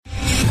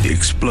the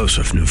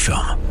explosive new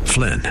film,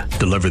 Flynn,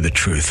 deliver the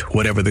truth,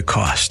 whatever the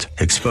cost.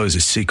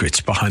 Exposes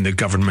secrets behind the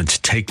government's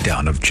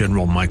takedown of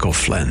General Michael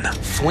Flynn.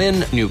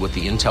 Flynn knew what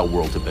the intel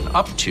world had been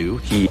up to.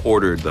 He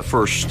ordered the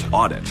first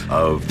audit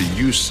of the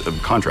use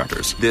of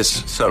contractors.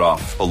 This set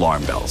off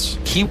alarm bells.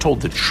 He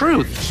told the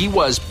truth. He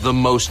was the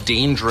most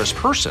dangerous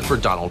person for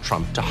Donald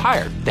Trump to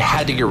hire. They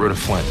had to get rid of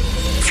Flynn.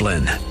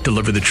 Flynn,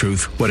 deliver the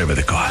truth, whatever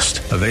the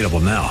cost. Available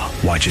now.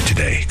 Watch it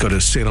today. Go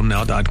to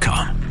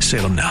salemnow.com.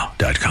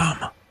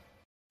 salemnow.com.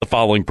 The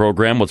following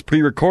program was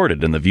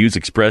pre-recorded, and the views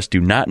expressed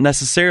do not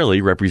necessarily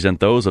represent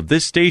those of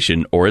this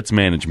station or its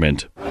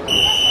management.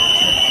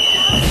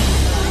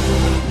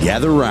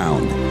 Gather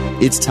round.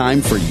 It's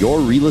time for your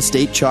real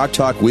estate chalk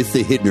talk with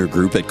the Hittner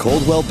Group at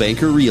Coldwell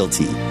Banker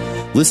Realty.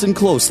 Listen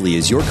closely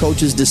as your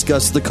coaches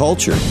discuss the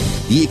culture,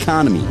 the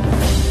economy,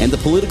 and the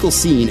political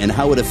scene and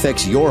how it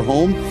affects your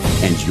home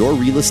and your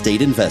real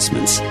estate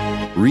investments.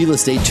 Real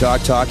Estate Chalk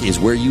Talk is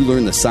where you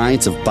learn the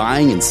science of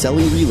buying and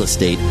selling real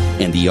estate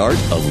and the art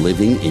of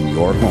living in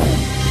your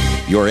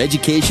home. Your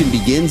education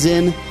begins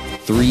in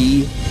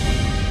 3,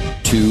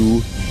 2,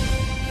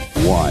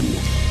 1.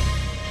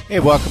 Hey,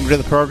 welcome to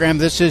the program.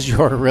 This is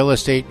your Real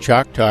Estate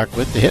Chalk Talk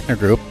with the Hittner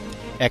Group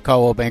at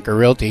Coldwell Banker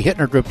Realty.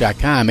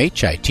 HittnerGroup.com,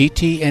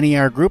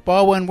 Hittner Group,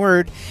 all one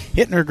word,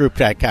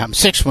 HittnerGroup.com,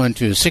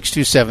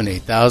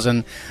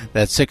 612-627-8000.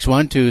 That's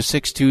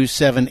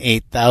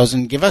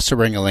 612-627-8000. Give us a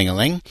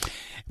ring-a-ling-a-ling.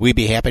 We'd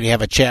be happy to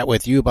have a chat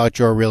with you about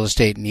your real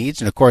estate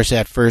needs. And, of course,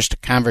 that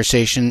first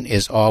conversation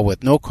is all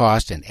with no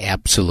cost and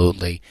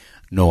absolutely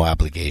no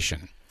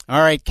obligation.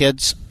 All right,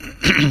 kids.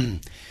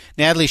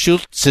 Natalie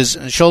Schultz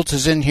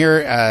is in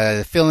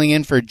here filling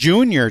in for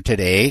Junior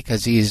today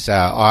because he's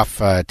off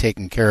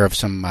taking care of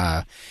some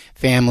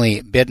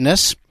family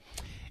business.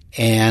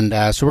 And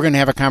so we're going to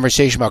have a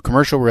conversation about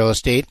commercial real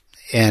estate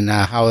and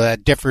how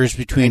that differs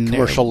between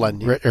commercial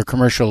lending.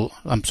 Commercial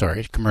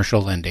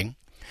lending.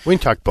 We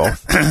can talk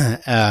both.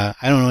 I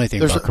don't know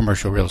anything about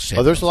commercial real estate.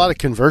 Oh, there's a lot of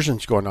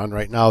conversions going on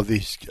right now.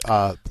 These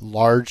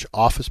large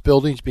office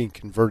buildings being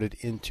converted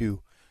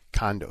into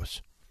condos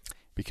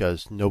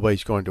because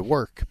nobody's going to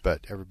work,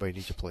 but everybody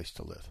needs a place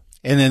to live.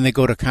 And then they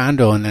go to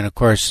condo, and then, of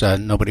course,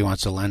 nobody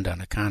wants to lend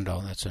on a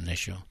condo. That's an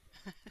issue.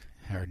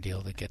 Hard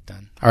deal to get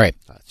done. All right.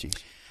 That's easy.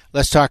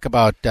 Let's talk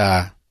about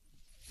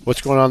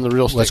what's going on in the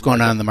real estate What's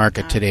going on in the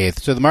market today.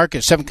 So the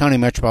market, 7-county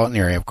metropolitan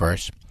area, of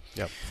course.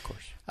 Yep, of course.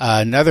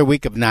 Another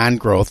week of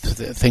non-growth.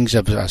 Things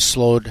have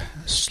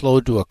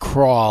slowed to a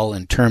crawl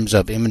in terms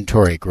of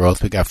inventory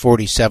growth. We got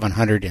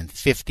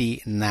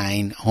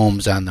 4,759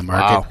 homes on the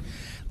market. Wow.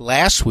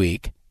 Last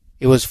week,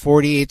 it was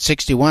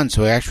 4,861,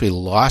 so we actually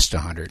lost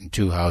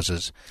 102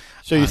 houses.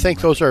 So you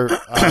think those are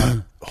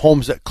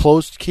homes that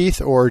closed,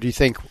 Keith, or do you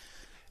think,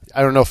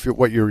 I don't know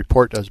what your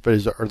report does,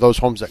 but are those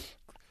homes that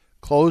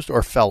closed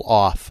or fell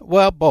off?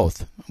 Well,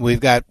 both. They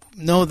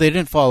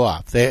didn't fall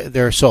off.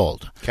 They're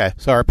sold. Okay.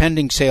 So our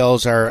pending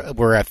sales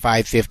were at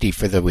 550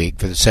 for the week,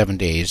 for the 7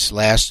 days.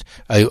 Last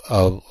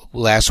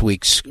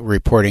week's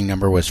reporting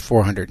number was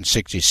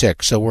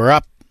 466. So we're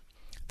up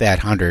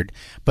that 100,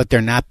 but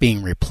they're not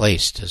being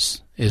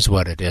replaced is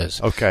what it is.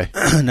 Okay.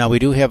 Now we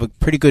do have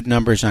pretty good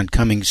numbers on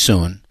coming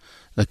soon.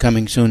 The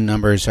coming soon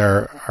numbers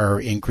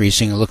are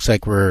increasing. It looks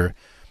like we're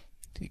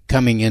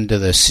coming into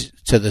the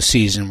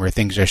season where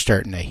things are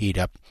starting to heat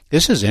up.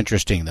 This is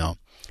interesting, though.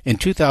 In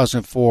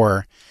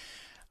 2004,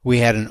 we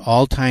had an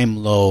all-time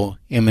low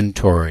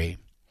inventory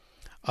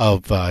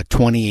of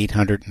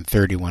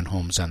 2,831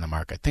 homes on the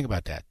market. Think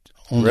about that.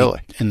 Really?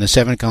 In the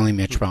 7-county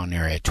metropolitan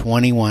area,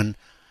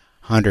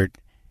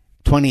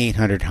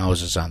 2,800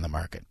 houses on the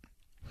market.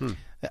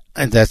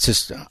 And that's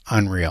just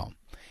unreal.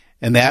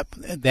 And that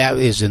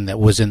was in the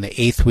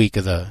 8th week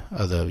of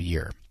the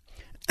year.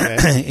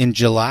 Okay. In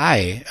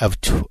July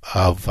of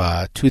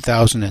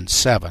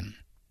 2007.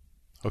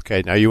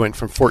 Okay, now you went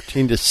from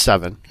 14 to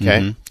 7. Okay.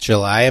 Mm-hmm.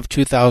 July of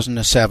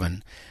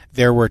 2007,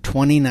 there were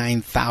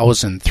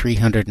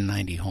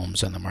 29,390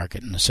 homes on the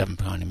market in the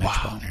 7-county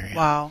metropolitan area.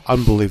 Wow.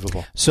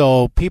 Unbelievable.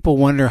 So people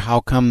wonder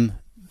how come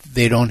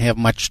they don't have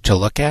much to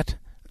look at.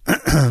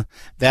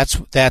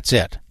 That's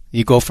it.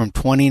 You go from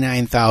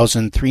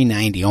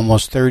 29,390,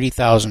 almost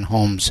 30,000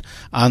 homes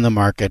on the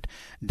market,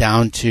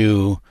 down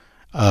to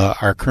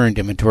our current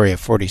inventory of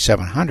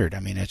 4,700.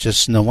 I mean, it's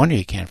just no wonder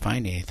you can't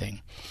find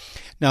anything.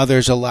 Now,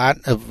 there's a lot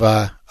of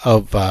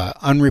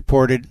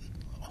unreported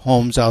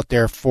homes out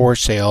there for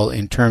sale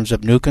in terms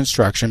of new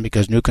construction,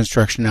 because new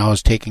construction now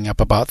is taking up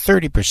about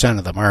 30%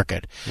 of the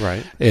market.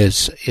 Right.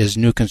 Is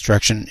new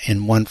construction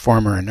in one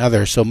form or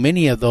another. So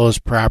many of those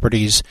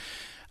properties,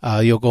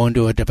 you'll go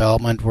into a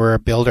development where a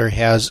builder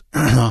has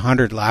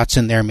 100 lots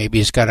in there. Maybe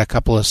he's got a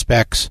couple of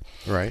specs.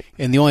 Right.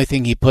 And the only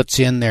thing he puts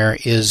in there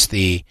is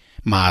the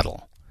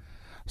model.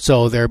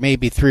 So there may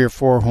be 3 or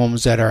 4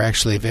 homes that are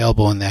actually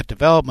available in that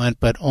development,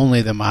 but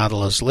only the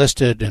model is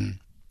listed and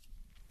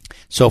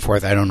so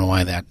forth. I don't know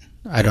why they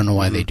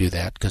do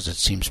that, because it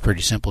seems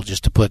pretty simple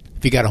just to put,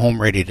 if you got a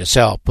home ready to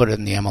sell, put it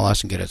in the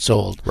MLS and get it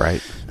sold.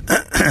 Right.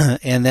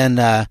 And then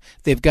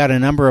they've got a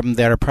number of them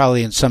that are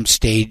probably in some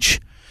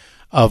stage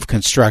of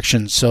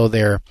construction, so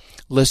they're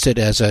listed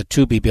as a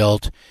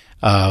to-be-built,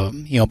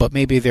 but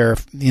maybe they're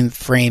in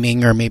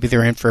framing or maybe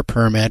they're in for a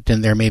permit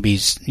and they're maybe,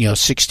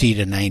 60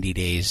 to 90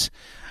 days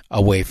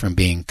away from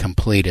being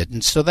completed.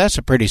 And so that's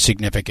a pretty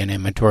significant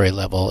inventory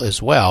level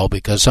as well,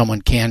 because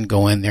someone can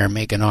go in there and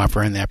make an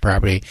offer on that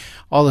property.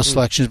 All the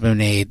selection's been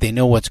made. They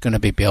know what's going to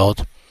be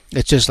built.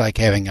 It's just like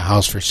having a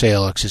house for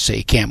sale. It's just say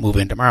you can't move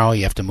in tomorrow.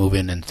 You have to move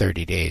in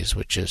 30 days,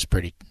 which is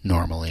pretty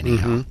normal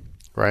anyhow.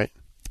 Mm-hmm. Right.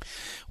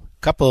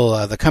 A couple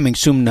of the coming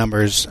soon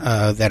numbers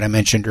that I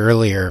mentioned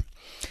earlier.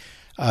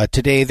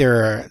 Today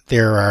there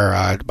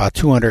are about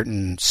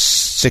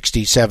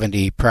 260,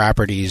 70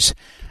 properties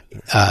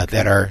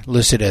that are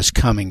listed as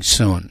coming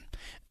soon.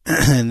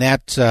 And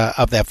that's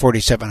of that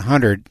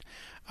 4,700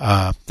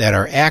 that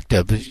are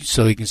active.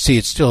 So you can see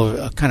it's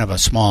still kind of a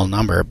small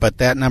number, but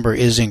that number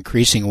is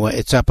increasing.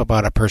 It's up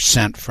about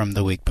 1% from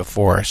the week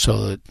before,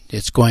 so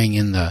it's going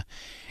in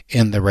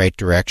the right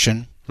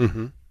direction.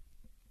 Mm-hmm.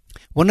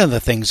 One of the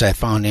things I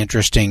found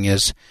interesting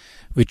is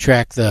we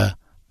track the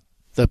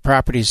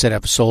properties that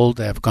have sold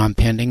that have gone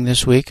pending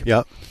this week.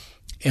 Yep.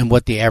 And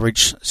what the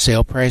average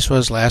sale price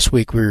was. Last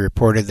week we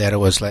reported that it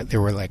was like there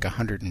were like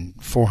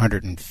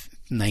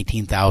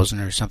 419,000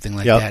 or something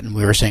like that, and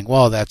we were saying,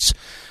 well, that's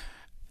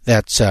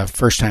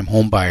first time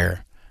home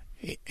buyer,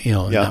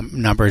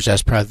 numbers.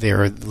 That's probably they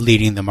were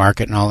leading the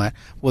market and all that.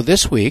 Well,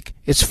 this week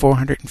it's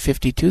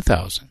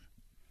 452,000.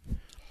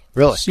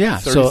 Really? Yeah,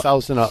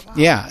 30,000 up.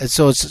 Yeah,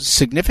 so it's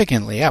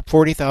significantly up.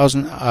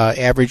 40,000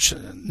 average,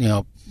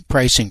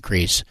 price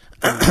increase.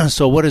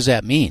 So what does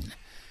that mean?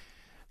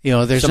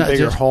 There's some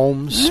bigger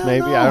homes,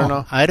 maybe. I don't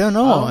know. I don't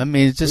know. I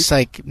mean, it's just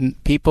like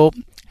people.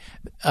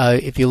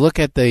 If you look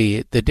at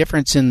the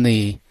difference in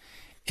the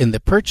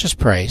purchase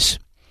price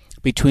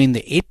between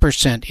the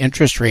 8%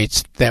 interest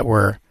rates that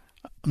were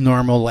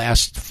normal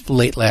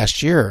late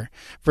last year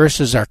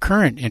versus our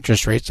current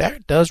interest rates,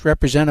 that does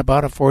represent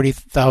about a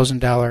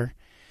 $40,000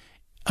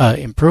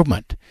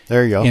 improvement.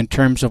 There you go. In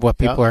terms of what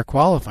people are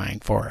qualifying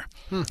for.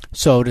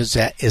 So is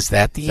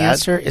that the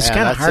answer? It's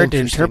kind of hard to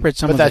interpret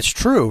some of it. But that's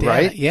true,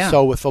 right? Yeah.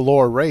 So with the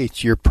lower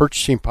rates, your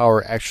purchasing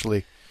power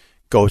actually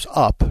goes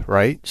up,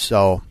 right?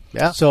 So,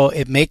 yeah. So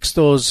it makes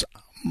those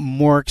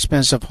more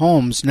expensive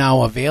homes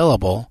now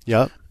available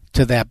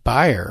to that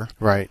buyer.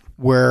 Right.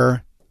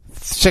 Where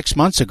 6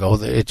 months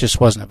ago it just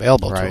wasn't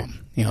available to Right.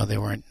 them.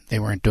 They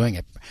weren't doing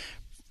it.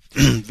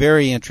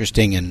 Very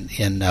interesting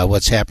in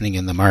what's happening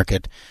in the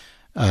market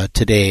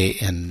today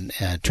in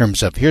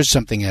terms of, here's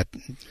something that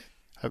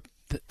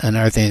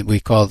another thing that we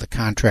call the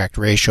contract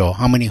ratio.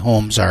 How many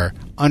homes are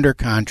under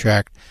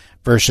contract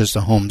versus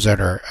the homes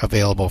that are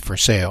available for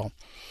sale?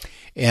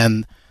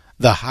 And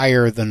the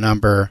higher the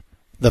number,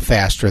 the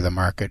faster the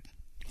market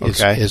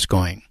is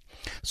going.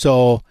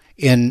 So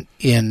in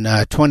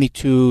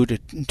 22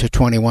 to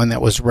 21, that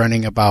was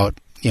running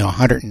about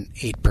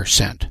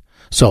 108%.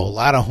 So a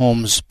lot of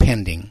homes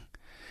pending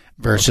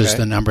versus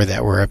the number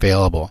that were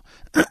available.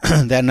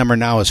 That number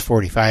now is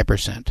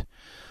 45%.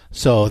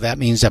 So that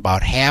means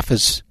about half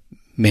as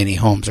many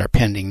homes are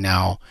pending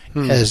now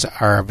as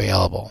are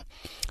available.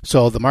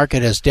 So the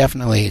market has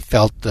definitely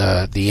felt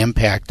the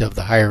impact of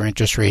the higher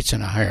interest rates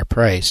and a higher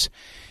price.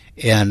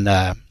 And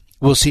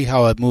we'll see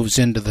how it moves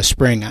into the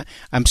spring.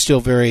 I'm still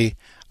very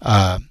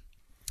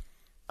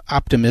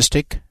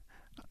optimistic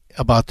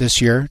about this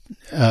year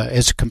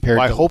as compared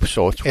to... I hope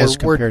so.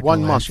 We're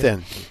 1 month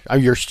in.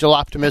 You're still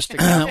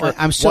optimistic?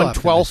 I'm still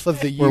 1/12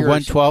 of the year. We're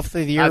 1/12 of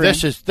the year.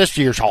 This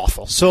year's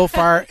awful. So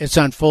far, it's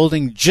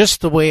unfolding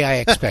just the way I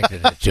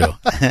expected it to.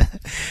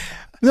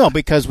 No,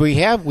 because we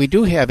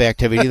do have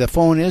activity. The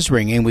phone is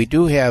ringing. We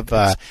do have.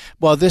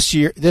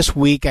 This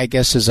week, I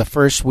guess, is the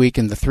first week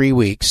in the 3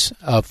 weeks,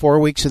 4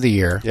 weeks of the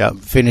year. Yeah.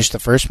 Finished the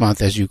first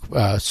month, as you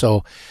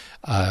so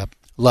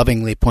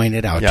lovingly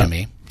pointed out to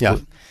me. Yeah.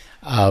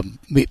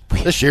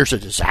 This year's a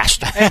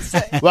disaster.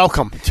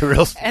 Welcome to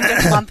Real Estate. End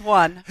of month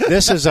one.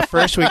 This is the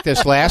first week.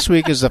 This last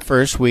week is the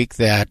first week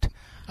that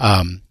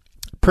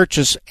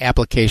purchase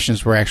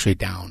applications were actually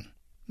down,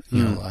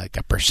 like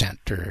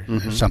 1% or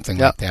something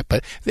like that.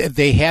 But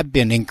they have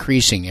been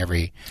increasing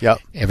every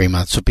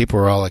month, so people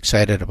were all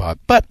excited about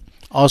it. But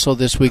also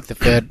this week, the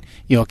Fed,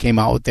 came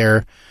out with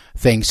their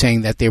thing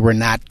saying that they were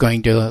not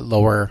going to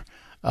lower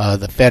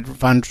the Fed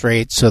funds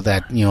rate, so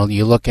that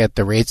you look at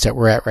the rates that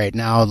we're at right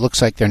now, it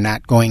looks like they're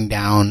not going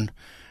down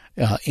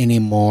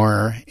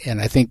anymore. And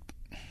I think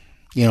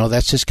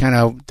that's just kind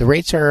of, the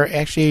rates are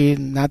actually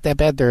not that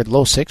bad. They're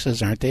low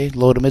sixes, aren't they?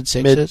 Low to mid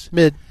sixes.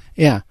 Mid.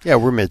 Yeah. Yeah,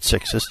 we're mid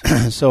sixes.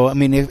 So I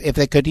mean, if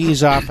they could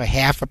ease off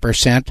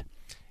 0.5%.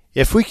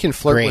 If we can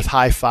flirt with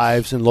high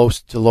fives and low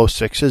to low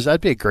sixes,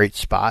 that'd be a great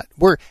spot.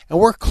 We're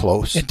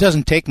close. It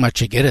doesn't take much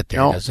to get it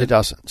there, no, does it? It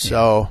doesn't.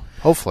 So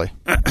hopefully.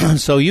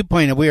 So you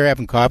pointed, we were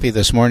having coffee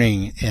this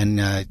morning,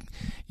 and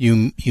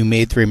you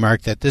made the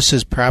remark that this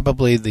is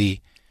probably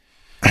the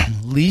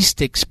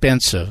least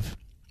expensive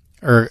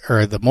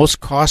or the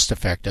most cost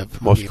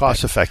effective way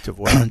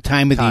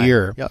time of the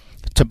year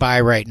to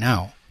buy right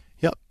now.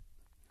 Yep.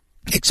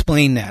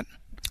 Explain that.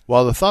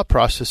 Well, the thought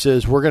process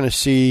is we're going to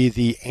see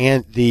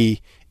the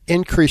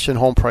increase in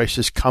home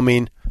prices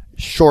coming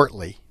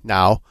shortly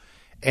now,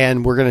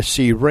 and we're going to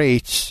see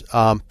rates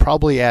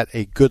probably at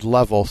a good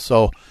level.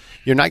 So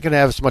you're not going to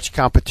have as much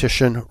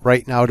competition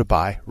right now to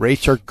buy.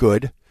 Rates are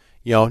good.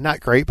 Not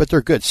great, but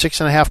they're good.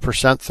 6.5%,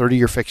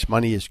 30-year fixed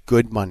money is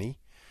good money.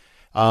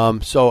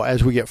 So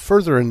as we get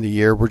further in the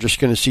year, we're just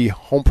going to see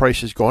home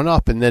prices going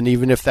up, and then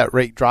even if that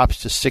rate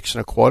drops to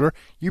 6.25%,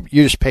 you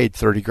just paid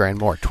 $30,000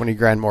 more,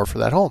 $20,000 more for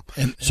that home.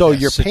 And so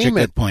your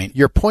payment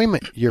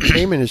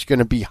is going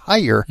to be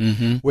higher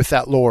with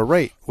that lower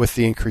rate, with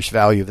the increased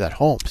value of that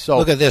home. So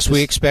look at this.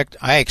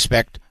 I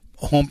expect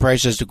home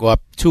prices to go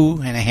up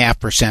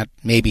 2.5%,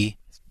 maybe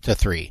to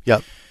 3%.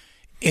 Yep.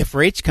 If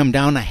rates come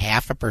down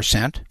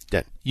 0.5%,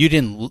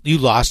 you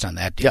lost on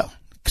that deal. Yep.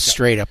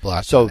 Straight up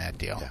lost on that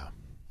deal. Yeah.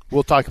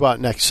 We'll talk about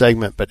it next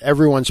segment, but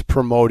everyone's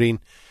promoting,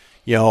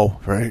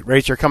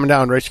 rates are coming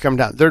down,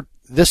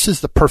 This is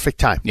the perfect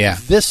time. Yeah.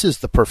 This is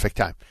the perfect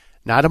time.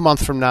 Not a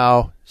month from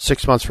now,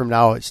 6 months from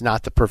now, it's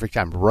not the perfect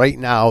time. Right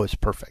now is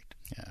perfect.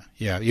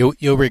 Yeah.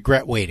 You'll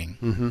regret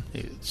waiting.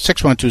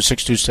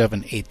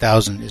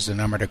 612-627-8000 is the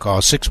number to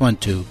call.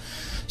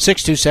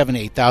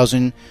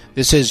 612-627-8000.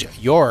 This is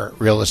your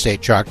Real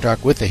Estate Chalk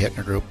Talk with the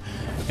Hittner Group,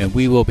 and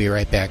we will be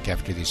right back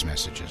after these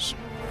messages.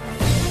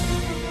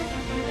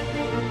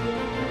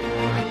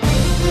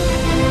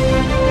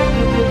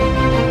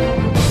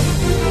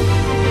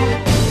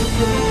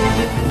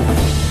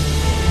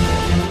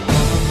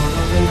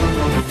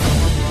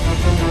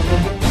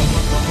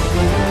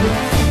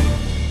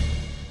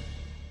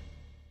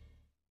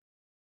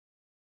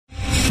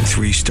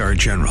 Three-star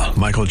General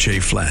Michael J.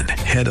 Flynn,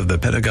 head of the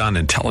Pentagon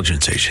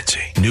Intelligence Agency,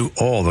 knew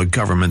all the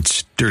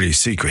government's dirty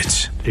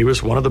secrets. He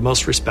was one of the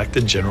most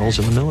respected generals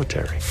in the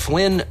military.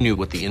 Flynn knew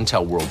what the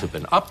intel world had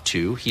been up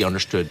to. He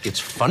understood its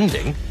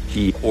funding.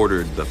 He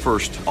ordered the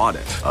first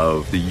audit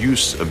of the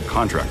use of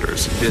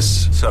contractors.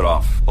 This set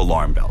off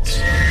alarm bells.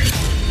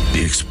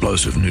 The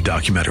explosive new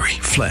documentary,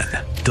 Flynn,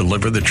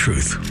 Deliver the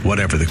Truth,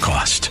 Whatever the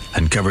Cost,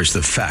 uncovers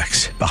the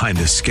facts behind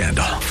this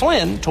scandal.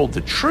 Flynn told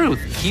the truth.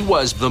 He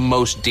was the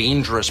most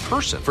dangerous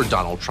person for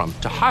Donald Trump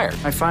to hire.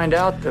 I find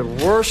out the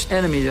worst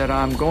enemy that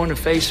I'm going to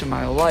face in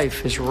my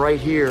life is right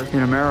here in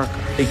America.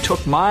 They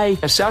took my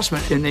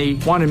assessment and they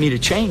wanted me to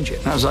change it.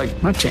 And I was like,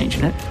 I'm not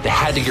changing it. They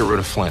had to get rid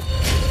of Flynn.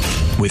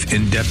 With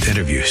in-depth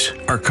interviews,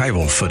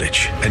 archival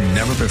footage, and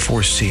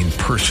never-before-seen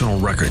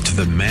personal records of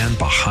the man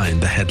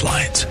behind the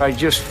headlines. I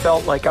just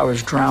felt like I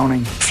was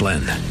drowning.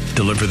 Flynn,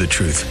 Deliver the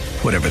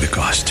Truth, Whatever the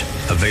Cost.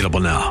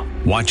 Available now.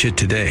 Watch it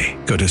today.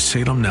 Go to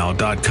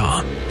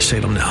salemnow.com.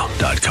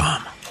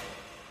 salemnow.com.